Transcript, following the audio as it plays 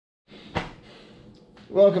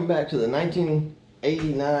Welcome back to the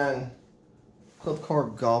 1989 Club Car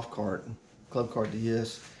Golf Cart, Club Car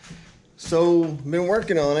DS. So, been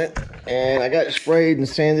working on it, and I got it sprayed and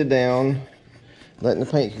sanded down, letting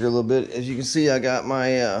the paint cure a little bit. As you can see, I got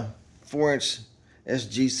my 4-inch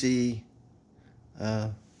SGC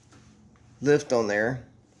lift on there,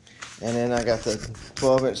 and then I got the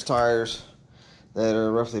 12-inch tires that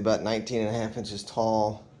are roughly about 19.5 inches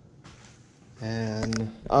tall.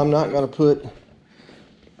 And I'm not going to put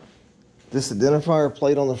this identifier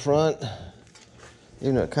plate on the front,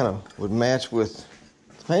 even though it kind of would match with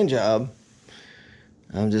the paint job.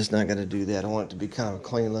 I'm just not going to do that. I want it to be kind of a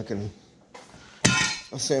clean looking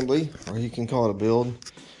assembly, or you can call it a build.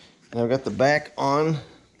 And I've got the back on,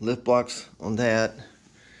 lift blocks on that.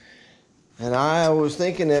 And I was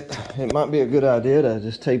thinking that it might be a good idea to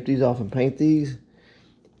just tape these off and paint these.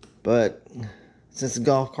 But since the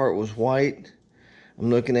golf cart was white, I'm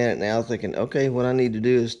looking at it now thinking, okay, what I need to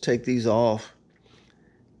do is take these off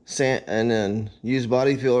and then use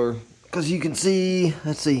body filler. Because you can see,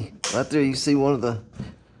 let's see, right there you see one of the,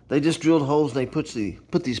 they just drilled holes and they put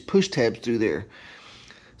these push tabs through there.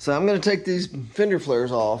 So I'm going to take these fender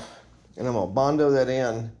flares off and I'm going to Bondo that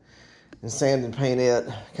in and sand and paint it,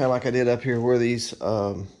 kind of like I did up here where these,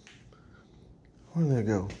 where did they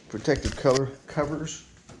go? Protective color covers.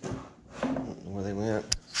 I don't know where they went.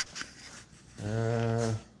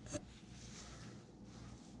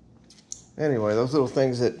 Anyway, those little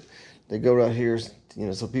things that they go right here, you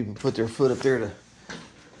know, so people put their foot up there to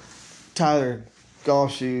tie their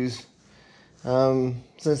golf shoes.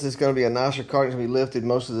 Since it's going to be a nicer cart, it's going to be lifted.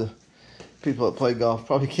 Most of the people that play golf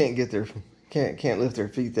probably can't lift their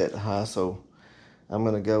feet that high, so I'm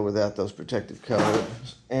going to go without those protective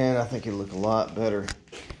covers, and I think it'll look a lot better.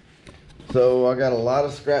 So I got a lot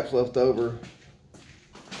of scraps left over.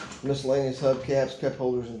 Miscellaneous hubcaps, cup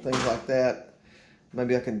holders, and things like that.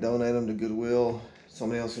 Maybe I can donate them to Goodwill.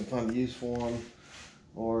 Somebody else can find a use for them.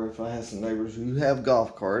 Or if I have some neighbors who have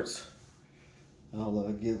golf carts, I'll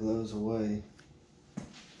give those away.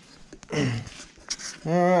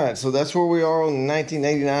 Alright, so that's where we are on the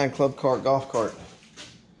 1989 Club Cart golf cart.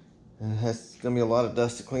 And that's going to be a lot of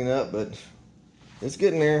dust to clean up, but it's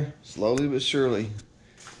getting there, slowly but surely.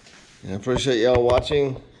 And I appreciate y'all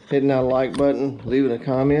watching. Hitting that like button, leaving a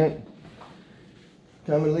comment.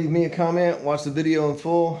 Come and leave me a comment, watch the video in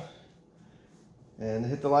full, and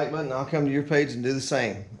hit the like button. I'll come to your page and do the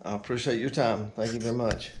same. I appreciate your time. Thank you very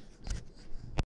much.